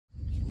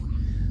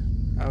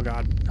Oh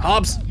god.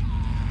 Hobbs!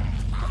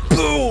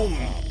 Boom!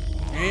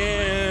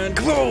 And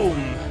kaboom!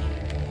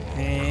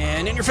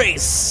 And in your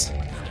face!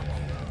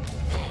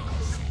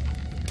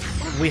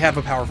 We have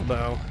a powerful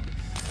bow.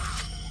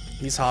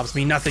 These Hobbs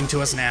mean nothing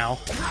to us now.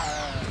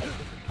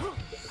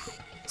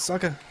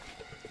 Sucker.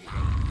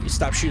 You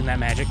stop shooting that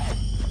magic.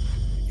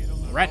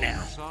 Right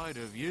now.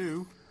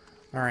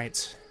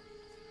 Alright.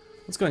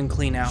 Let's go ahead and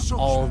clean out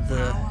all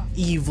the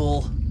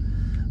evil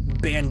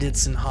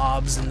bandits and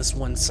Hobbs in this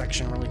one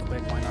section really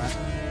quick. Why not?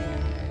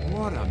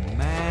 What a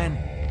man.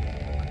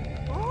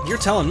 You're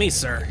telling me,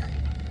 sir.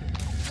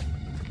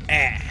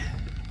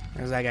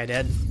 There's that guy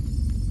dead.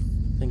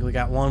 I think we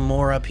got one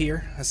more up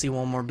here. I see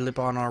one more blip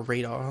on our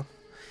radar.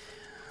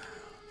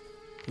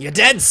 You're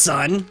dead,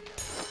 son!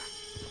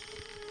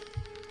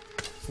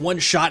 One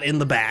shot in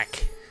the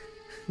back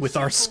with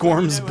our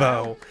Squirm's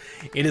bow.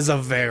 It is a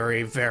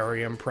very,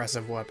 very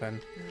impressive weapon.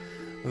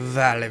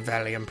 Very,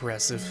 very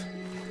impressive.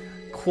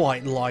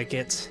 Quite like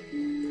it.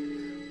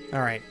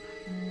 Alright.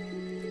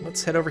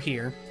 Let's head over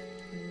here.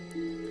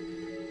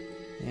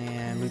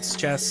 And loot's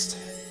chest.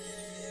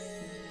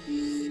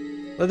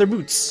 Leather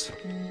boots.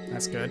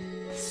 That's good.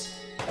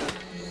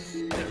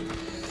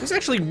 There's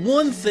actually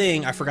one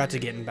thing I forgot to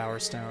get in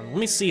Bowerstone. Let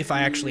me see if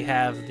I actually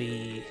have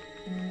the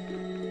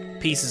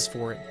pieces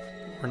for it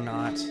or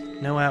not.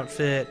 No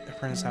outfit,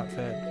 apprentice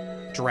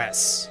outfit,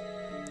 dress.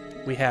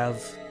 We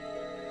have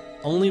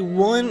only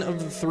one of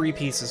the 3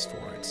 pieces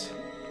for it.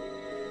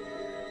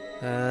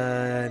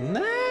 Nah,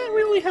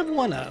 we only have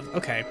one of.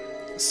 Okay,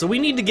 so we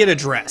need to get a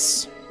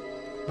dress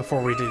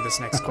before we do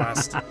this next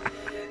quest.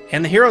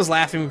 And the hero's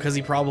laughing because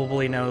he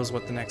probably knows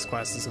what the next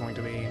quest is going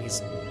to be, and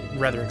he's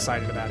rather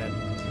excited about it.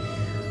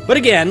 But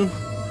again,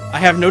 I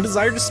have no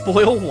desire to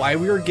spoil why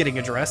we are getting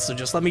a dress, so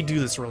just let me do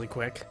this really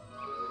quick.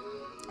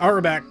 Alright,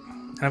 we're back.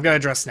 And I've got a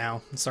dress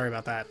now. Sorry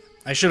about that.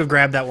 I should have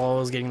grabbed that while I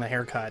was getting the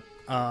haircut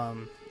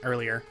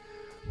earlier,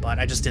 but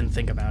I just didn't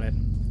think about it.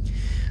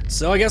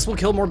 So I guess we'll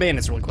kill more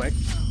bandits really quick.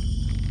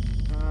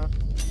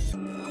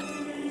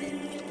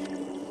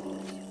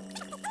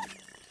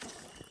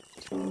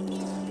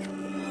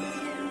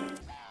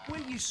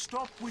 Will you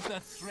stop with the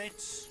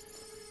threats?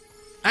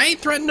 I ain't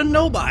threatening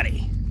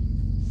nobody.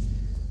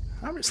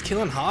 I'm just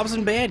killing Hobbs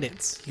and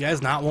bandits. You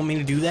guys not want me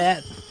to do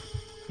that? You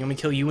want me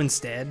to kill you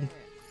instead?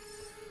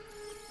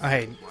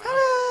 I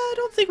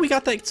don't think we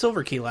got that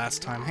silver key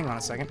last time. Hang on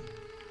a second.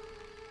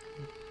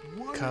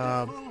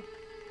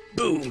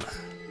 Boom.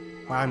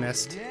 Wow, I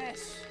missed.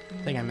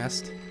 I think I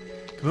missed.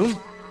 Boom.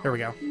 There we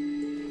go.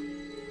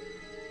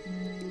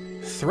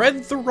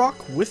 Thread the rock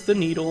with the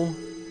needle,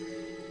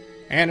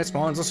 and it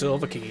spawns a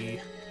silver key.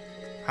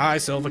 Hi,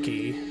 silver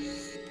key.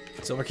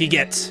 Silver key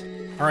get.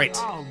 Alright.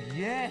 Oh,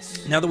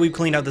 yes. Now that we've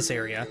cleaned out this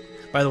area.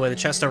 By the way, the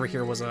chest over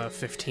here was a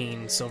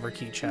 15 silver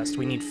key chest.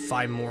 We need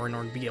 5 more in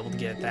order to be able to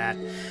get that.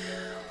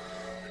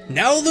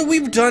 Now that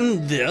we've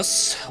done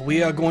this,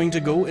 we are going to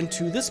go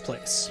into this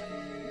place.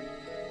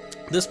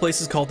 This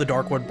place is called the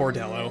Darkwood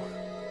Bordello.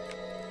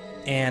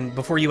 And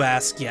before you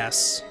ask,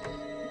 yes,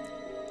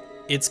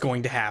 it's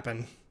going to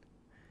happen.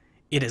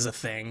 It is a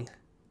thing.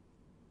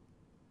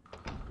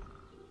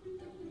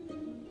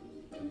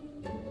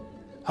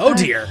 Oh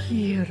dear! A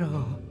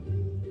hero.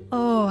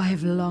 Oh,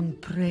 I've long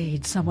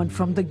prayed someone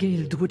from the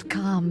guild would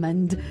come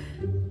and...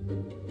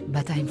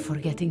 But I'm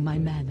forgetting my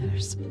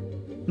manners.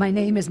 My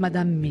name is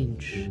Madame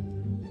Minch.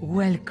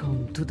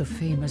 Welcome to the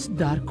famous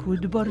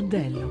Darkwood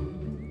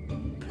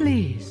Bordello.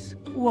 Please,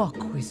 walk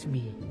with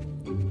me.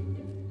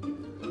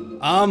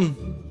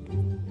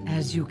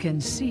 As you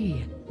can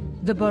see,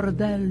 the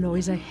Bordello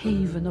is a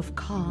haven of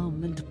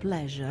calm and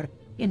pleasure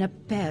in a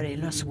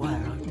perilous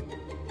world.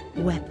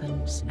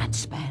 Weapons and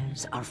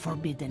spells are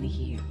forbidden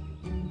here.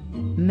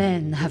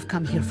 Men have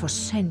come here for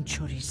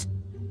centuries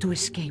to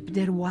escape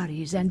their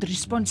worries and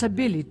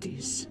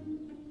responsibilities.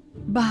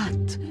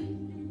 But,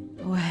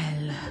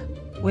 well,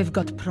 we've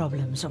got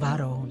problems of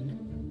our own.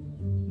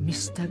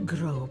 Mr.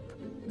 Grope,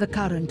 the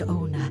current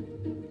owner,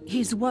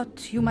 he's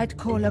what you might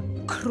call a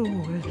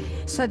cruel,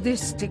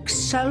 sadistic,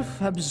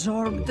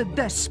 self-absorbed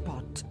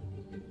despot.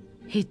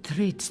 He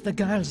treats the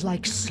girls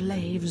like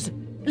slaves,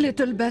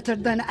 little better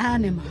than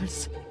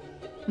animals.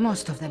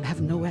 Most of them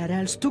have nowhere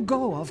else to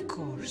go, of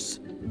course.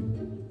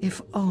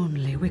 If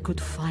only we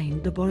could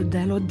find the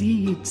Bordello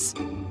deeds.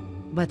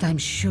 But I'm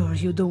sure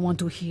you don't want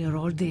to hear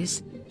all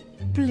this.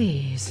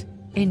 Please,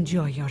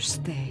 enjoy your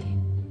stay.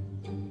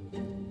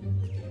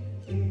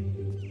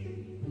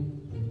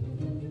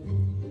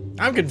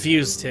 I'm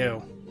confused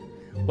too.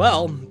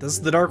 Well, this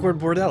is the Darkwood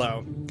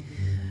Bordello.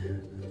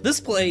 This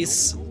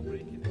place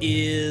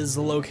is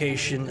the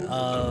location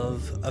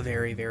of a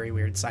very, very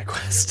weird side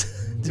quest,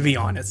 to be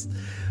honest.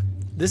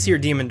 This here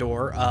demon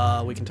door,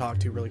 we can talk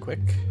to really quick.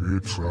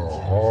 It's a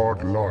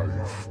hard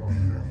life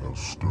being a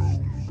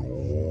stone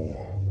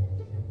door.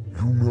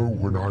 You know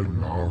when I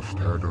last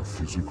had a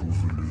physical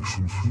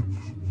relationship?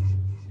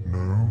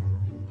 No?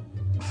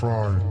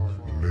 Try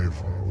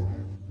never.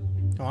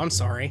 Oh, I'm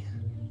sorry.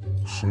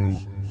 So,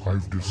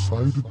 I've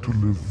decided to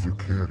live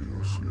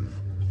vicariously.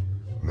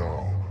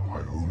 Now, I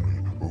only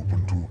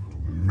open to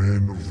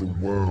men of of the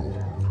world,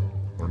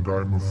 and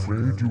I'm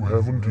afraid you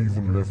haven't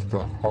even left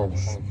the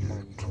house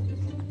yet.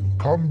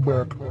 Come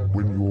back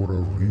when you're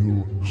a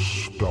real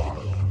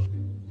stud.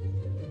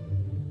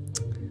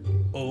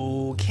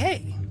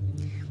 Okay.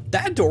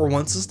 That door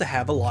wants us to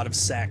have a lot of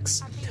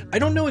sex. I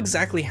don't know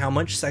exactly how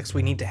much sex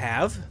we need to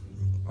have.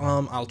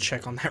 I'll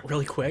check on that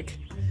really quick.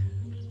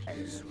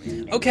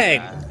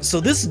 Okay, so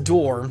this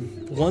door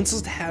wants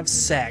us to have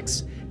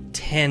sex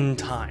 10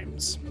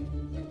 times.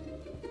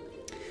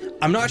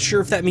 I'm not sure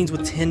if that means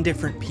with 10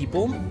 different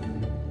people,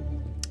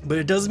 but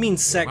it does mean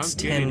sex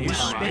 10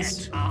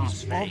 times.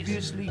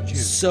 Obviously due.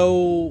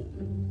 So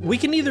we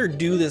can either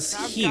do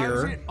this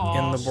here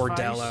in the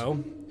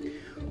bordello,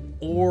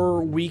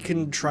 or we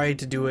can try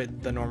to do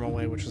it the normal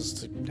way, which is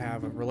to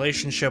have a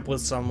relationship with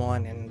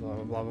someone and blah,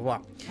 blah, blah,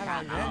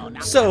 blah, blah.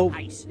 So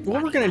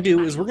what we're going to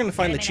do is we're going to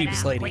find the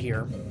cheapest lady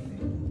here.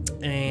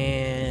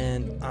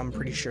 And I'm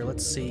pretty sure,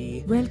 let's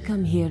see.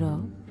 Welcome,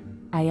 hero.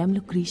 I am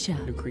Lucretia.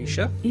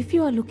 Lucretia? If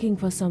you are looking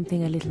for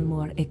something a little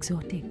more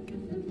exotic,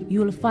 you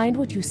will find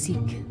what you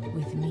seek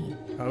with me.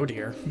 Oh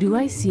dear. Do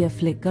I see a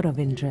flicker of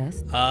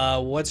interest?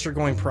 What's your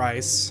going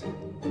price?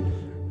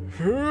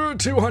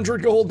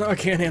 200 gold. No, I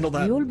can't handle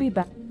that. You'll be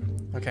back.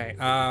 Okay,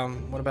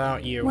 what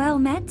about you? Well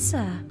met,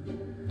 sir.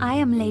 I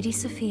am Lady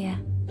Sophia.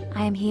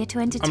 I am here to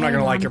entertain. I'm not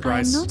gonna like your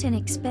price. I am not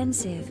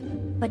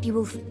inexpensive, but you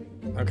will.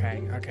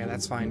 Okay,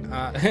 that's fine.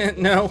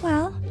 No.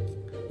 Well.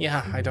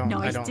 Yeah, I don't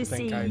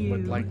think I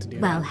would like to do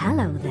Well, that.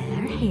 hello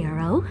there,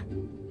 hero.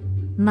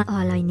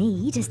 All I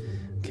need is.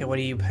 Okay, what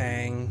are you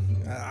paying?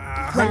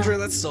 100,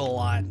 that's still a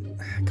lot.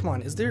 Come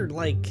on, is there,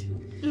 like,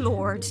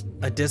 Lord.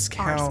 a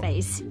discount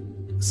Space.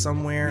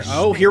 somewhere?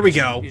 Oh, here we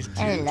go.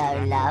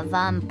 Hello, love.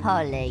 I'm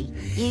Polly.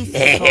 Used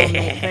to call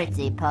me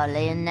Pretty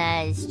Polly, and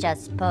now it's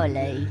just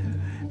Polly.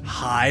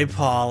 Hi,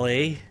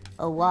 Polly.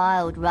 A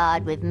wild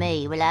ride with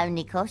me will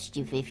only cost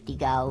you 50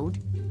 gold.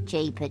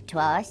 Cheap at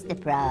twice the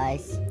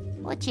price.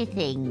 What do you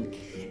think?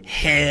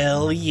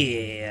 Hell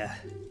yeah.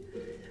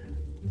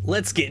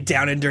 Let's get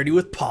down and dirty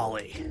with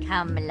Polly.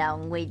 Come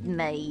along with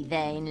me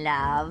then,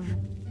 love.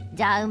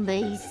 Don't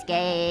be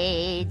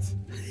scared.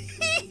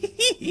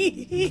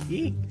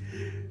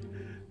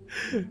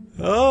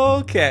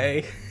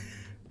 Okay.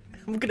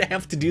 I'm gonna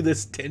have to do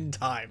this 10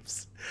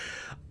 times.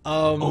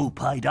 All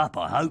paid up,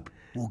 I hope.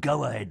 Well,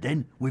 go ahead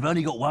then. We've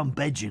only got one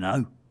bed, you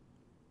know.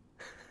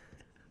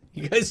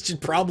 You guys should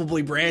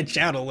probably branch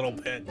out a little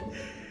bit.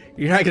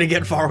 You're not gonna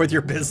get far with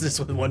your business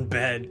with one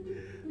bed.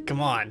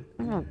 Come on.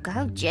 Oh,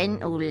 go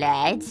gentle,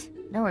 lad.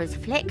 Not as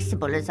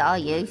flexible as I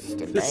used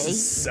to be. This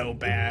is so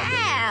bad.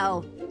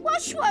 Ow!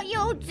 Watch what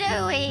you're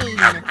doing!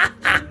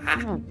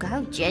 Oh,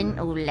 go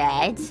gentle,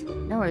 lad.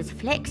 Not as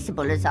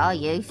flexible as I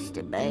used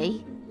to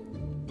be.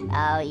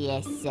 Oh,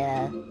 yes,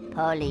 sir.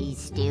 Polly's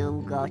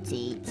still got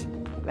it.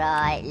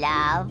 Right,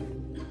 love?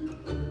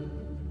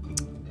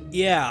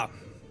 Yeah.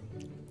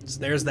 So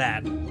there's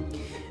that.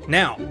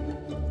 Now,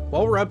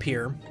 while we're up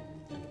here,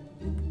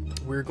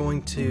 we're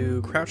going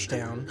to crouch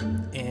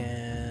down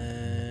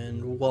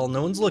and, while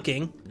no one's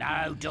looking,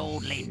 No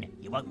dawdling.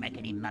 You won't make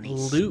any money.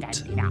 loot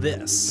standing up.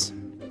 this.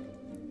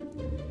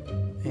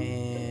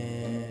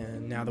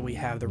 And now that we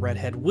have the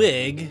redhead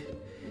wig,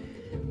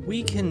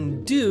 we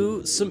can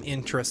do some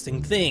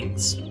interesting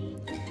things.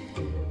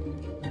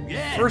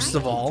 First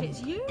of all,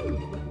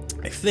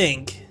 I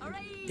think,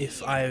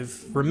 if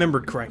I've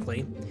remembered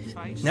correctly,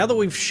 now that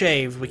we've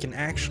shaved, we can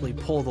actually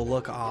pull the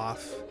look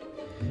off.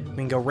 We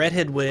can go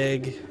redhead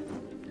wig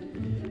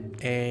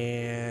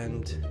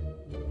and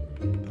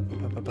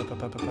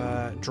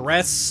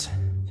dress.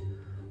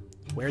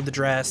 Wear the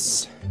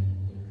dress.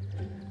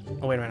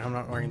 Oh, wait a minute, I'm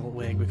not wearing the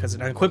wig because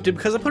it unequipped it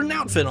because I put an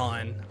outfit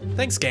on.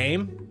 Thanks,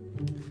 game.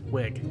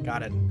 Wig,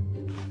 got it.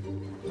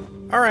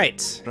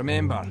 Alright.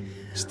 Remember,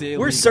 stay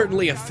We're legal.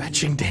 certainly a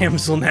fetching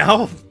damsel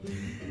now.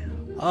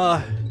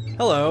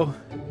 Hello.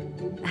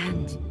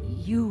 And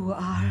you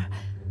are...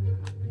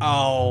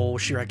 Oh,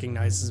 she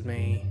recognizes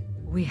me.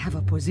 We have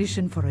a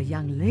position for a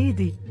young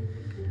lady.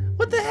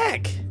 What the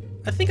heck?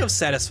 I think I've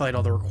satisfied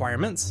all the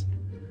requirements.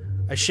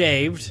 I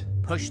shaved,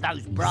 Push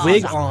those bras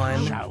wig up.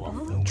 on, Show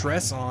off the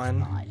dress way, on.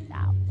 my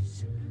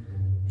loves.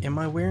 Am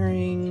I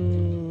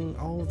wearing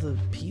all the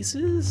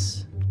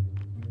pieces?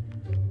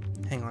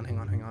 Hang on.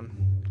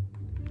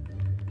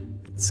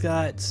 It's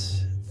got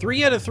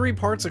 3 out of 3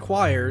 parts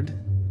acquired.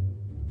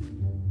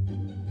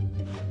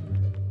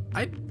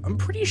 I'm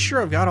pretty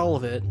sure I've got all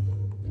of it.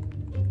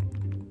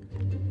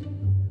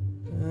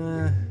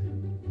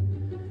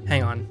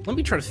 Hang on. Let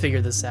me try to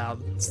figure this out.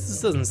 This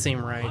doesn't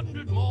seem right.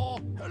 100 more.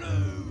 Hello.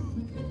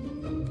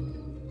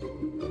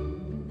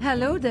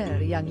 Hello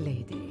there, young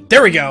lady.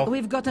 There we go.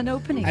 We've got an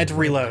opening I had to for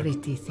reload. a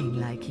pretty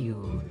thing like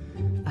you.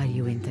 Are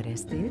you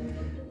interested?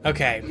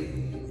 Okay.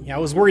 Yeah, I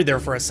was worried there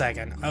for a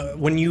second.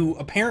 When you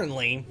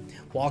apparently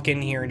walk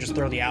in here and just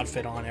throw the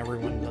outfit on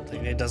everyone,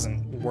 it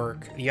doesn't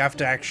work. You have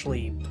to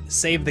actually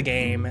save the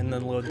game and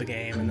then load the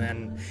game, and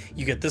then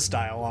you get this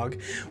dialogue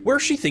where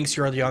she thinks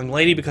you're a young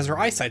lady because her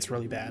eyesight's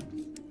really bad.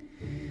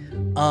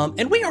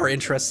 And we are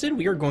interested.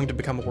 We are going to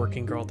become a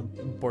working girl at the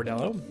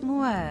bordello.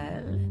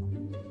 Well,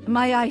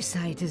 My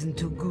eyesight isn't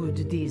too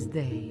good these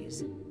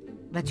days,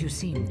 but you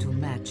seem to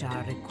match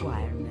our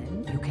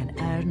requirement. You can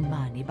earn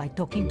money by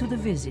talking to the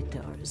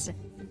visitors.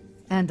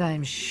 And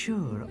I'm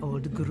sure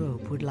old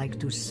Grope would like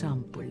to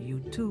sample you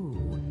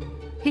too.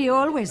 He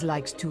always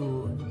likes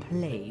to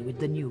play with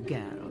the new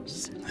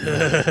girls.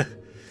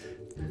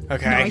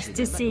 Okay. Nice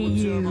to see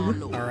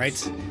you.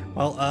 Alright.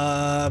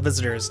 Well,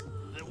 visitors.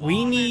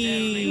 We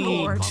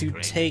need to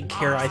take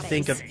care, I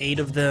think, of 8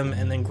 of them,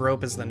 and then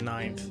Grope is the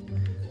 9th.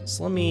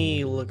 So let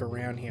me look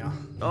around here.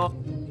 Oh.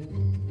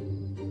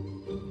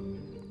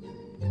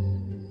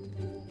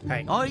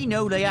 Hey. I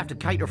know they have to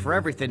cater for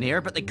everything here,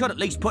 but they could at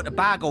least put a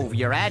bag over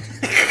your head.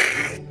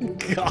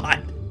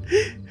 God.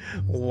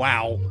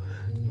 Wow.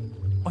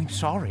 I'm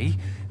sorry,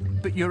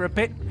 but you're a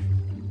bit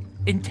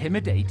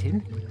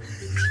intimidating.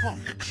 Oh,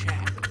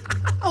 chap.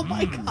 Oh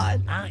my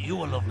God. Aren't you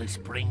a lovely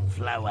spring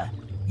flower?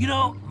 You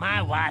know,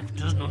 my wife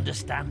doesn't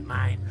understand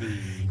my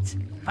needs.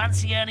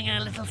 Fancy earning a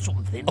little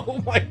something? Oh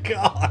my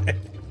God.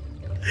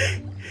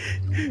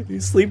 You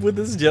sleep with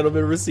this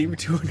gentleman, receive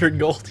 200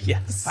 gold.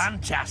 Yes.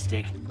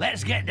 Fantastic.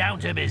 Let's get down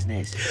to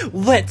business.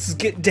 Let's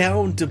get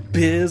down to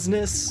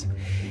business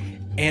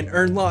and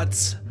earn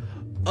lots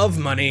of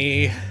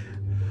money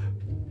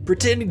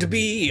pretending to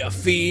be a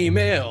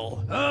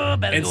female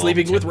and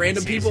sleeping with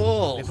random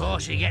people before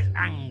she gets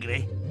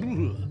angry.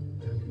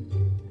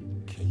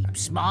 Keep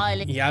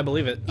smiling. Yeah, I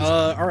believe it.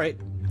 All right.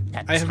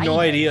 I have no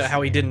idea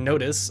how he didn't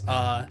notice.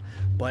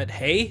 But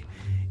hey,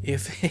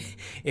 if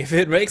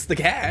it makes the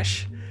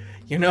cash,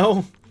 you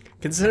know,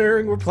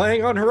 considering we're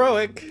playing on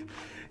heroic,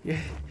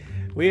 yeah,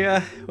 we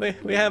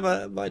have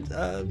a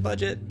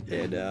budget,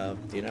 and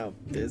you know,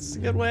 it's a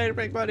good way to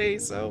make money.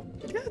 So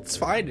yeah, it's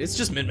fine. It's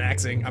just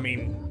min-maxing. I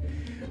mean,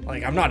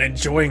 like, I'm not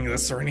enjoying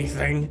this or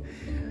anything,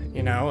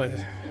 you know.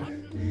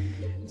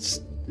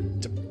 It's,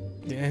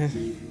 yeah,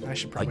 I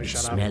should probably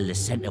shut up. I can smell the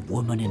scent of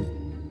woman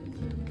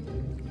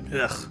in.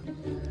 Ugh,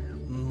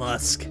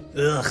 musk.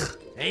 Ugh.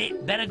 Hey,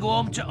 better go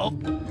home to up.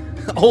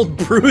 Old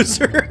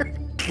bruiser.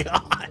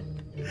 God.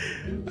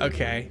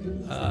 Okay.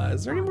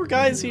 Is there any more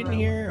guys in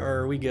here,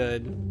 or are we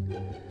good?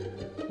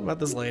 What about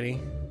this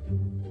lady?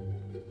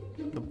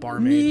 The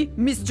barmaid.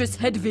 Me, Mistress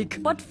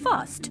Hedwig. But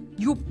first,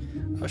 you...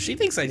 Oh, she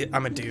thinks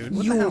I'm a dude. What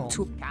the You hell?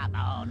 two... Come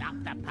on, up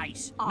the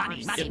pace.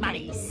 Money, money,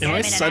 money. Am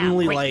I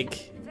suddenly,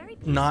 like,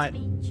 not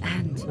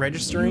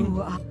registering?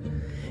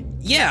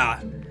 Yeah.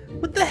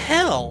 What the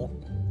hell?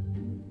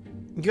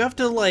 You have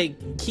to,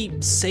 like,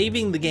 keep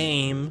saving the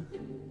game.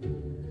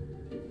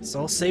 So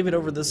I'll save it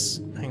over this...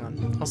 Hang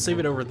on. I'll save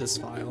it over this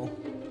file.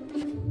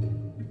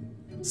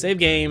 Save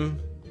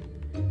game.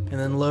 And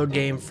then load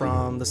game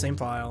from the same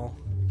file.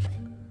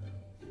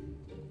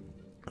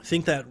 I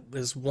think that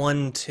is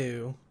 1,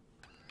 2.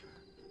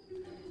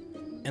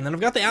 And then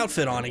I've got the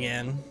outfit on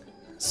again.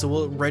 So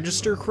will it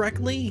register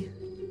correctly?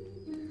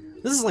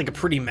 This is like a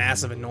pretty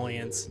massive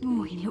annoyance.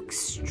 Oh, he looks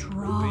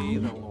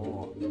strong.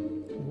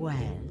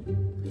 Well,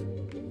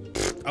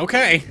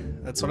 Okay,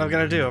 that's what I've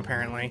got to do,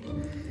 apparently.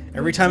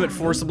 Every time it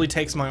forcibly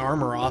takes my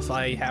armor off,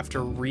 I have to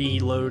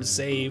reload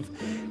save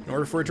in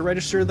order for it to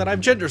register that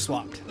I've gender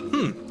swapped.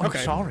 Okay.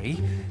 I'm sorry.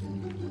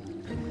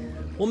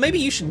 Well, maybe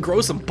you should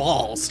grow some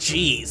balls.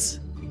 Jeez.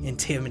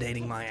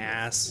 Intimidating my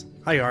ass.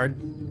 Hi, Yard.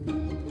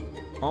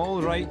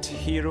 All right,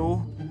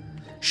 hero.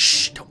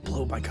 Shh, don't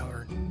blow my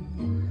cover.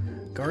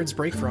 Guards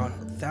break for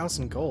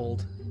 1,000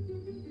 gold.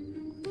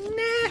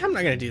 Nah, I'm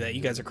not gonna do that.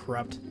 You guys are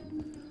corrupt.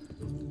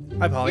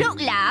 Hi, Polly. Look,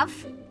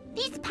 love.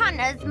 This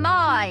punter's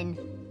mine.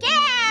 Get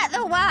out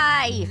the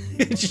way.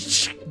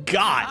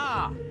 God.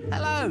 Ah,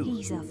 hello.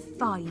 He's a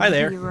fine Hi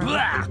there. hero.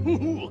 Blah!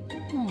 Ooh,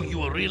 you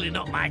were really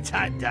not my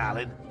type,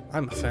 darling.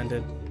 I'm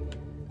offended.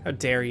 How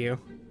dare you?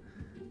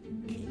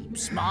 Keep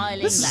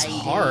smiling, This is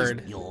ladies.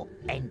 hard. You're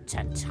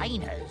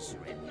entertainers,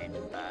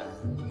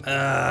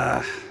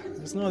 remember.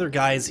 There's no other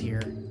guys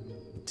here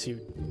to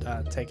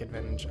take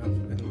advantage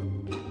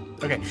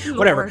of. Okay,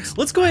 whatever.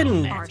 Let's go ahead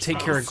and take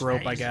care of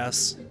Grope, I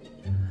guess.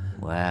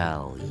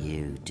 Well,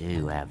 you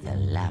do have the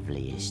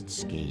loveliest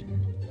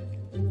skin.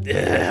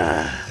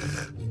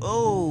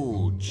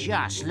 Oh,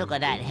 just look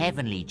at that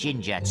heavenly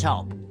ginger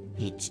top.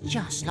 It's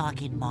just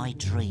like in my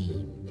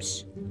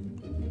dreams.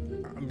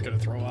 I'm gonna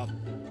throw up.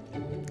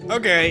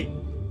 Okay.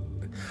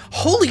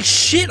 Holy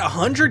shit,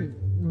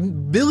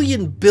 100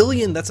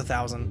 billion, that's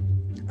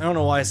 1,000. I don't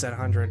know why I said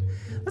 100.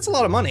 That's a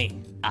lot of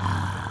money.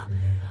 Ah,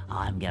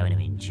 I'm going to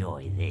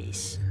enjoy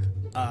this.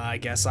 I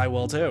guess I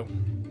will too.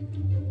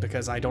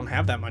 Because I don't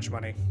have that much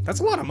money. That's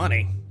a lot of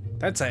money.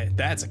 That's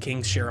a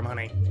king's share of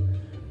money.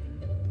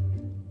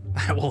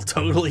 I will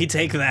totally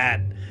take that.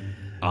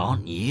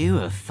 Aren't you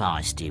a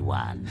feisty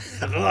one?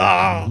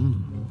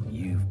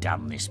 You've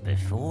done this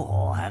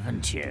before,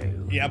 haven't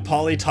you? Yeah,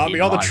 Polly taught me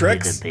It all the might be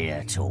tricks. the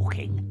beer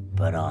talking,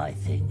 but I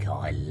think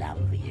I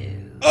love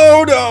you.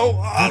 Oh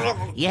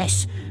no!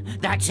 Yes,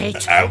 that's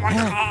it. Oh my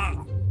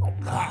god! Oh,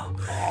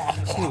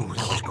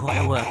 that was quite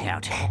a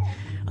workout.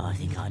 I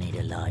think I need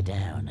to lie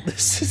down.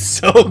 This is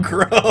so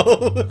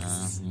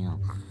gross.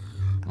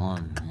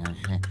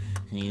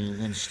 You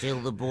can steal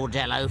the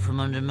bordello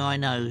from under my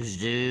nose,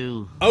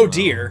 do? Oh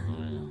dear.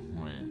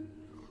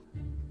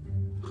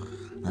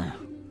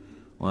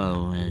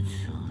 Well,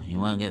 you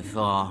won't get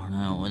far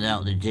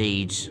without the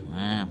deeds.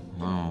 And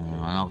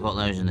I've got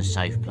those in the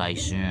safe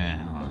place.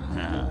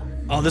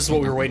 Oh, this is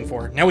what we were waiting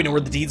for. Now we know where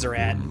the deeds are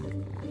at.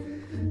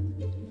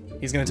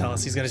 He's gonna tell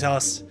us. He's gonna tell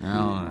us.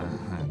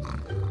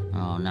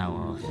 Oh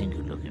no, I think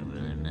I'm looking for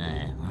them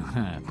there.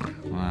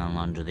 Well,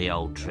 under the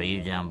old tree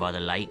down by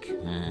the lake.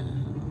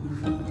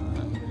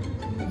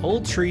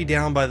 Old tree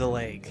down by the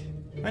lake.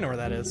 I know where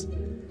that is.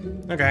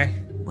 Okay.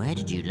 Where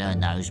did you learn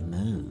those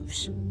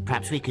moves?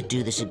 Perhaps we could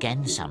do this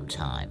again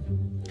sometime.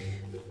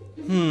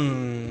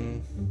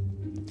 You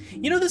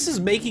know, this is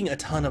making a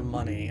ton of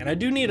money, and I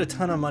do need a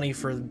ton of money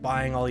for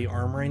buying all the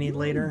armor I need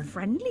later.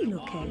 Friendly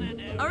looking.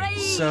 Hooray!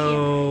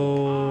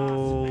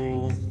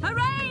 So...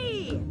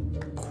 Hooray!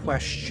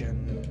 Question.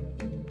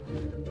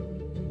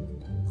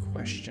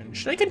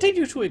 Should I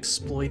continue to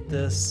exploit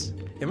this?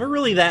 Am I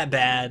really that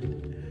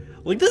bad?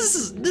 Like, this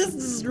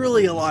is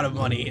really a lot of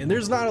money, and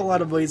there's not a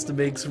lot of ways to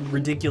make some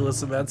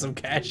ridiculous amounts of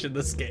cash in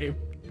this game.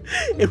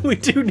 And we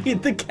do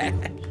need the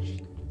cash.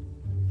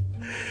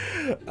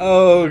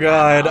 Oh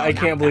god, I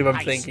can't believe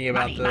I'm thinking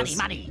about this.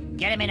 Money!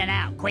 Get him in and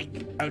out,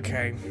 quick!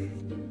 Okay.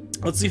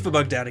 Let's see if it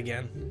bugged out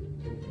again.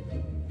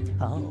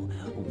 Oh,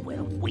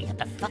 well, we had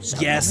the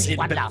fuss. Yes, it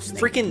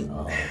freaking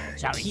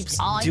sorry, keeps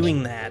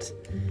doing that.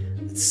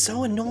 It's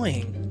so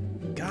annoying.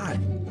 God.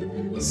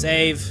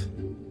 Save.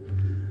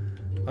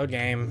 Load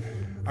game.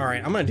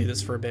 Alright, I'm gonna do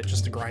this for a bit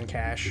just to grind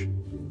cash.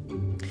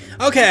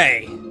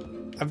 Okay!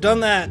 I've done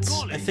that,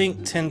 I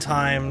think, 10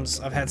 times.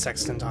 I've had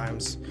sex 10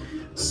 times.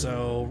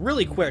 So,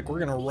 really quick, we're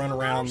gonna run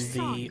around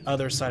the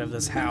other side of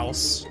this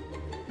house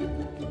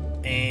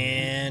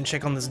and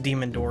check on this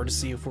demon door to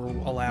see if we're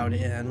allowed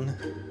in.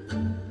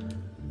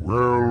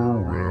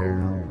 Well.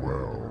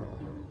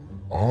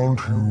 Aren't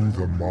you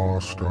the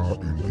master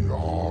in the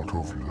art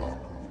of love?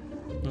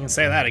 You can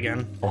say that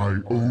again. I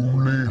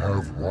only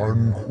have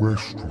one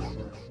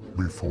question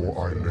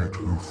before I let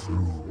you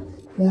through.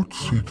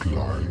 What's it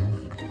like?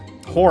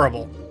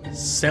 Horrible.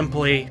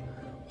 Simply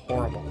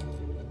horrible.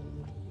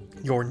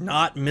 You're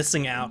not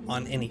missing out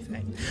on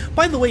anything.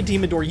 By the way,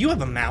 Demon Door, you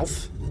have a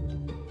mouth.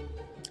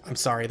 I'm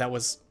sorry, that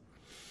was...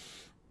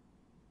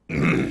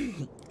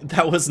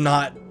 that was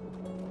not...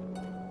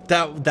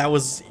 That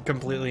was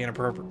completely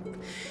inappropriate.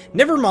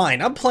 Never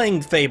mind, I'm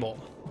playing Fable.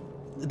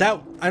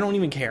 That... I don't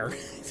even care.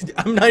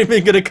 I'm not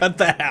even gonna cut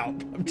that out.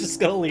 I'm just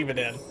gonna leave it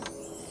in.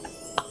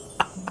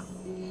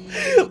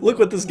 Look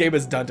what this game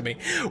has done to me.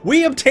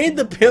 We obtained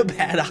the pimp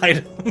hat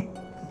item.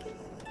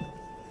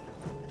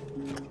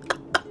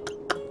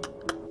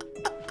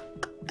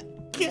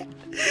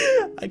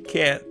 I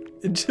can't.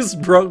 It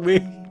just broke me.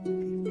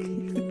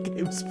 The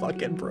game's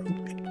fucking broke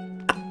me.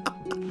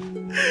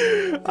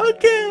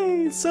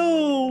 Okay,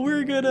 so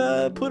we're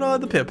gonna put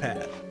on the pimp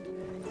hat.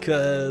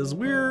 Cause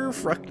we're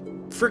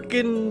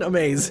frickin'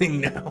 amazing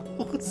now.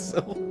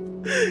 So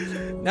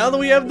now that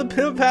we have the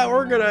pimp hat,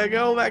 we're gonna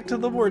go back to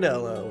the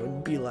bordello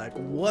and be like,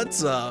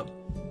 what's up?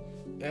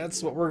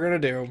 That's what we're gonna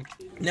do.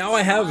 Now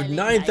I have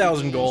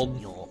 9,000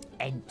 gold.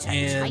 And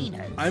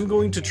I'm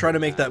going to try to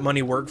make that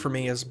money work for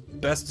me as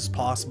best as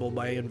possible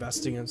by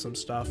investing in some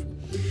stuff.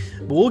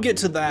 But we'll get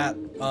to that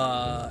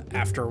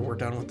after we're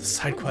done with the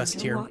side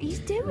quest here. What he's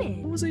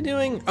doing? What was I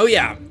doing? Oh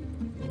yeah,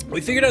 we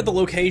figured out the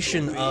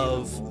location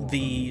of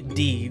the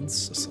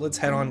deeds. So let's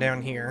head on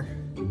down here.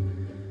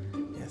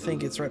 I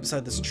think it's right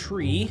beside this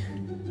tree.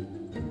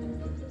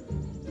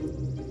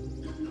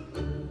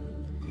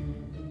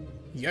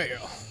 Yeah,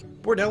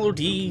 bordello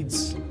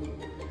deeds.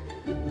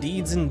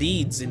 Deeds and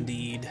deeds,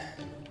 indeed.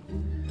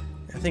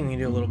 I think we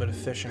can do a little bit of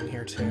fishing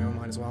here too,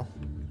 might as well.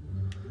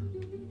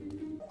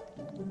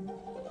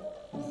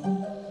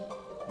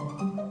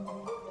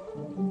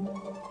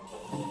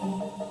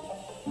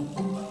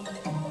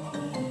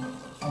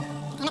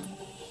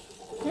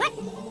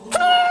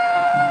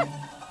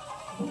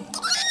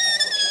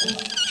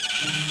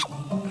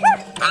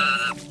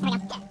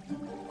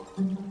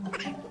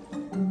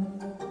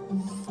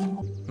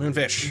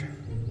 Moonfish.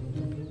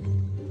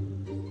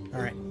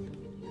 Alright.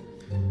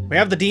 We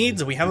have the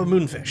deeds and we have a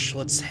moonfish.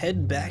 Let's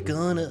head back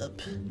on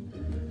up.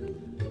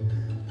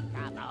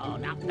 Come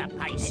on, up the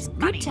pace.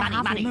 Good to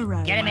have him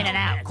around. Get him in and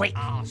out, quick.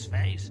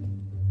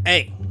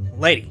 Hey,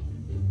 lady.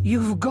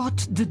 You've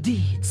got the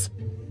deeds.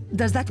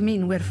 Does that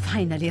mean we're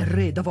finally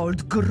rid of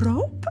old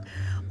Grope?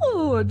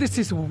 Oh, this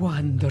is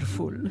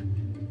wonderful.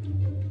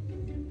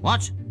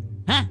 What?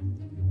 Huh?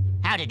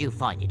 How did you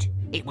find it?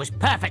 It was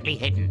perfectly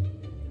hidden.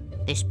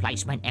 This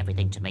place meant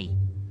everything to me,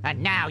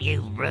 and now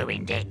you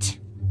ruined it.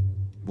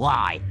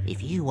 Why,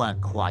 if you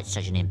weren't quite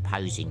such an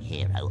imposing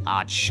hero,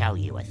 I'd show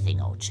you a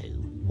thing or two.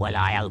 Well,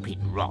 I hope it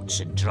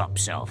rots and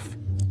drops off.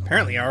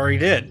 Apparently I already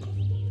did.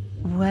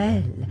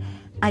 Well,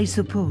 I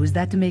suppose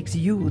that makes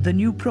you the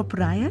new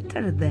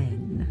proprietor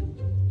then.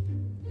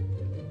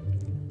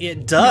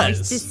 It does.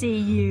 Nice to see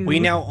you. We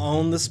now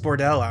own this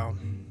bordello.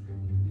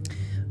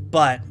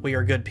 But we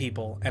are good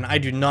people, and I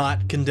do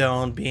not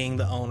condone being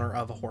the owner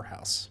of a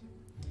whorehouse.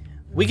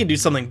 We can do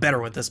something better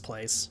with this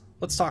place.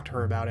 Let's talk to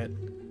her about it.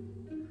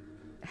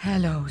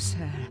 Hello,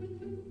 sir.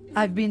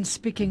 I've been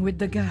speaking with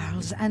the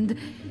girls and,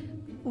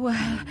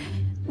 well,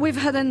 we've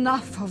had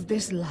enough of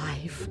this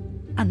life.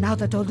 And now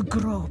that old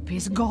Grope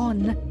is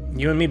gone...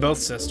 You and me both,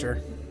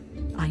 sister.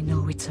 I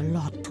know it's a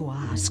lot to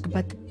ask,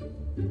 but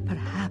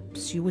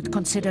perhaps you would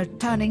consider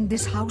turning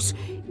this house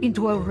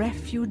into a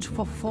refuge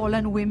for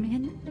fallen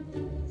women?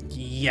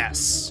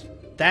 Yes.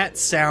 That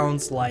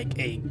sounds like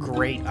a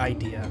great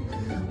idea.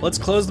 Let's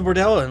close the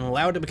bordello and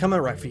allow it to become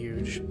a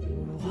refuge.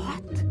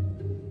 What?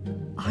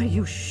 Are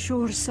you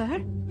sure,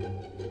 sir?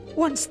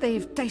 Once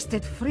they've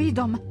tasted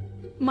freedom,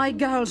 my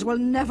girls will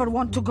never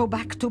want to go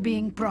back to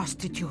being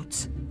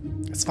prostitutes.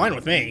 It's fine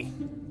with me.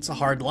 It's a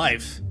hard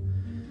life.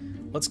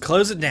 Let's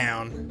close it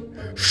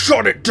down.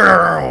 Shut it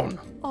down!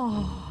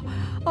 Oh.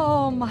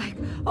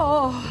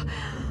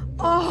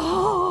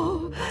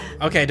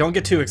 Okay, don't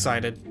get too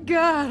excited.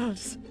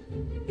 Girls,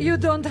 you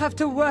don't have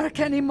to work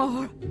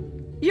anymore.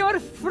 You're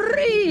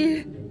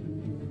free!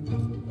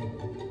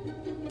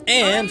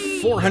 And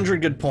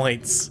 400 good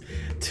points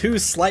to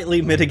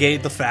slightly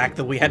mitigate the fact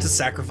that we had to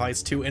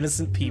sacrifice 2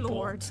 innocent people.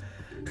 Lord.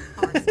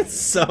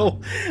 So,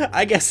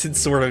 I guess it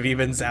sort of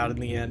evens out in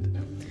the end.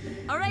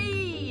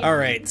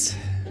 Alright.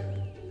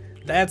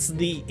 That's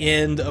the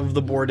end of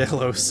the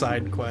bordello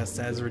side quest,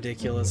 as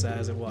ridiculous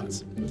as it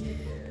was.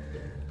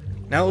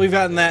 Now that we've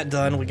gotten that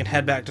done, we can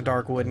head back to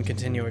Darkwood and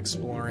continue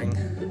exploring.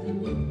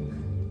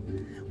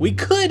 We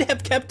could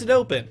have kept it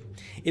open.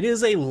 It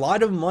is a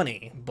lot of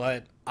money,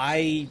 but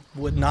I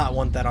would not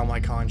want that on my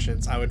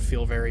conscience. I would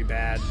feel very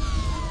bad.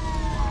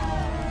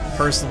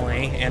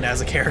 Personally, and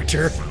as a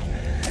character.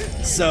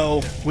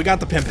 So, we got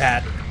the pimp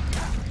hat.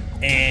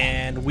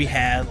 And we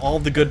have all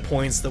the good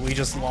points that we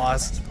just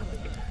lost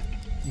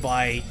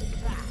by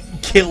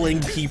killing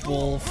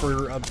people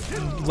for a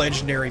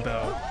legendary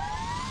bow.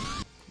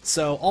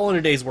 So, all in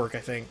a day's work, I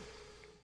think.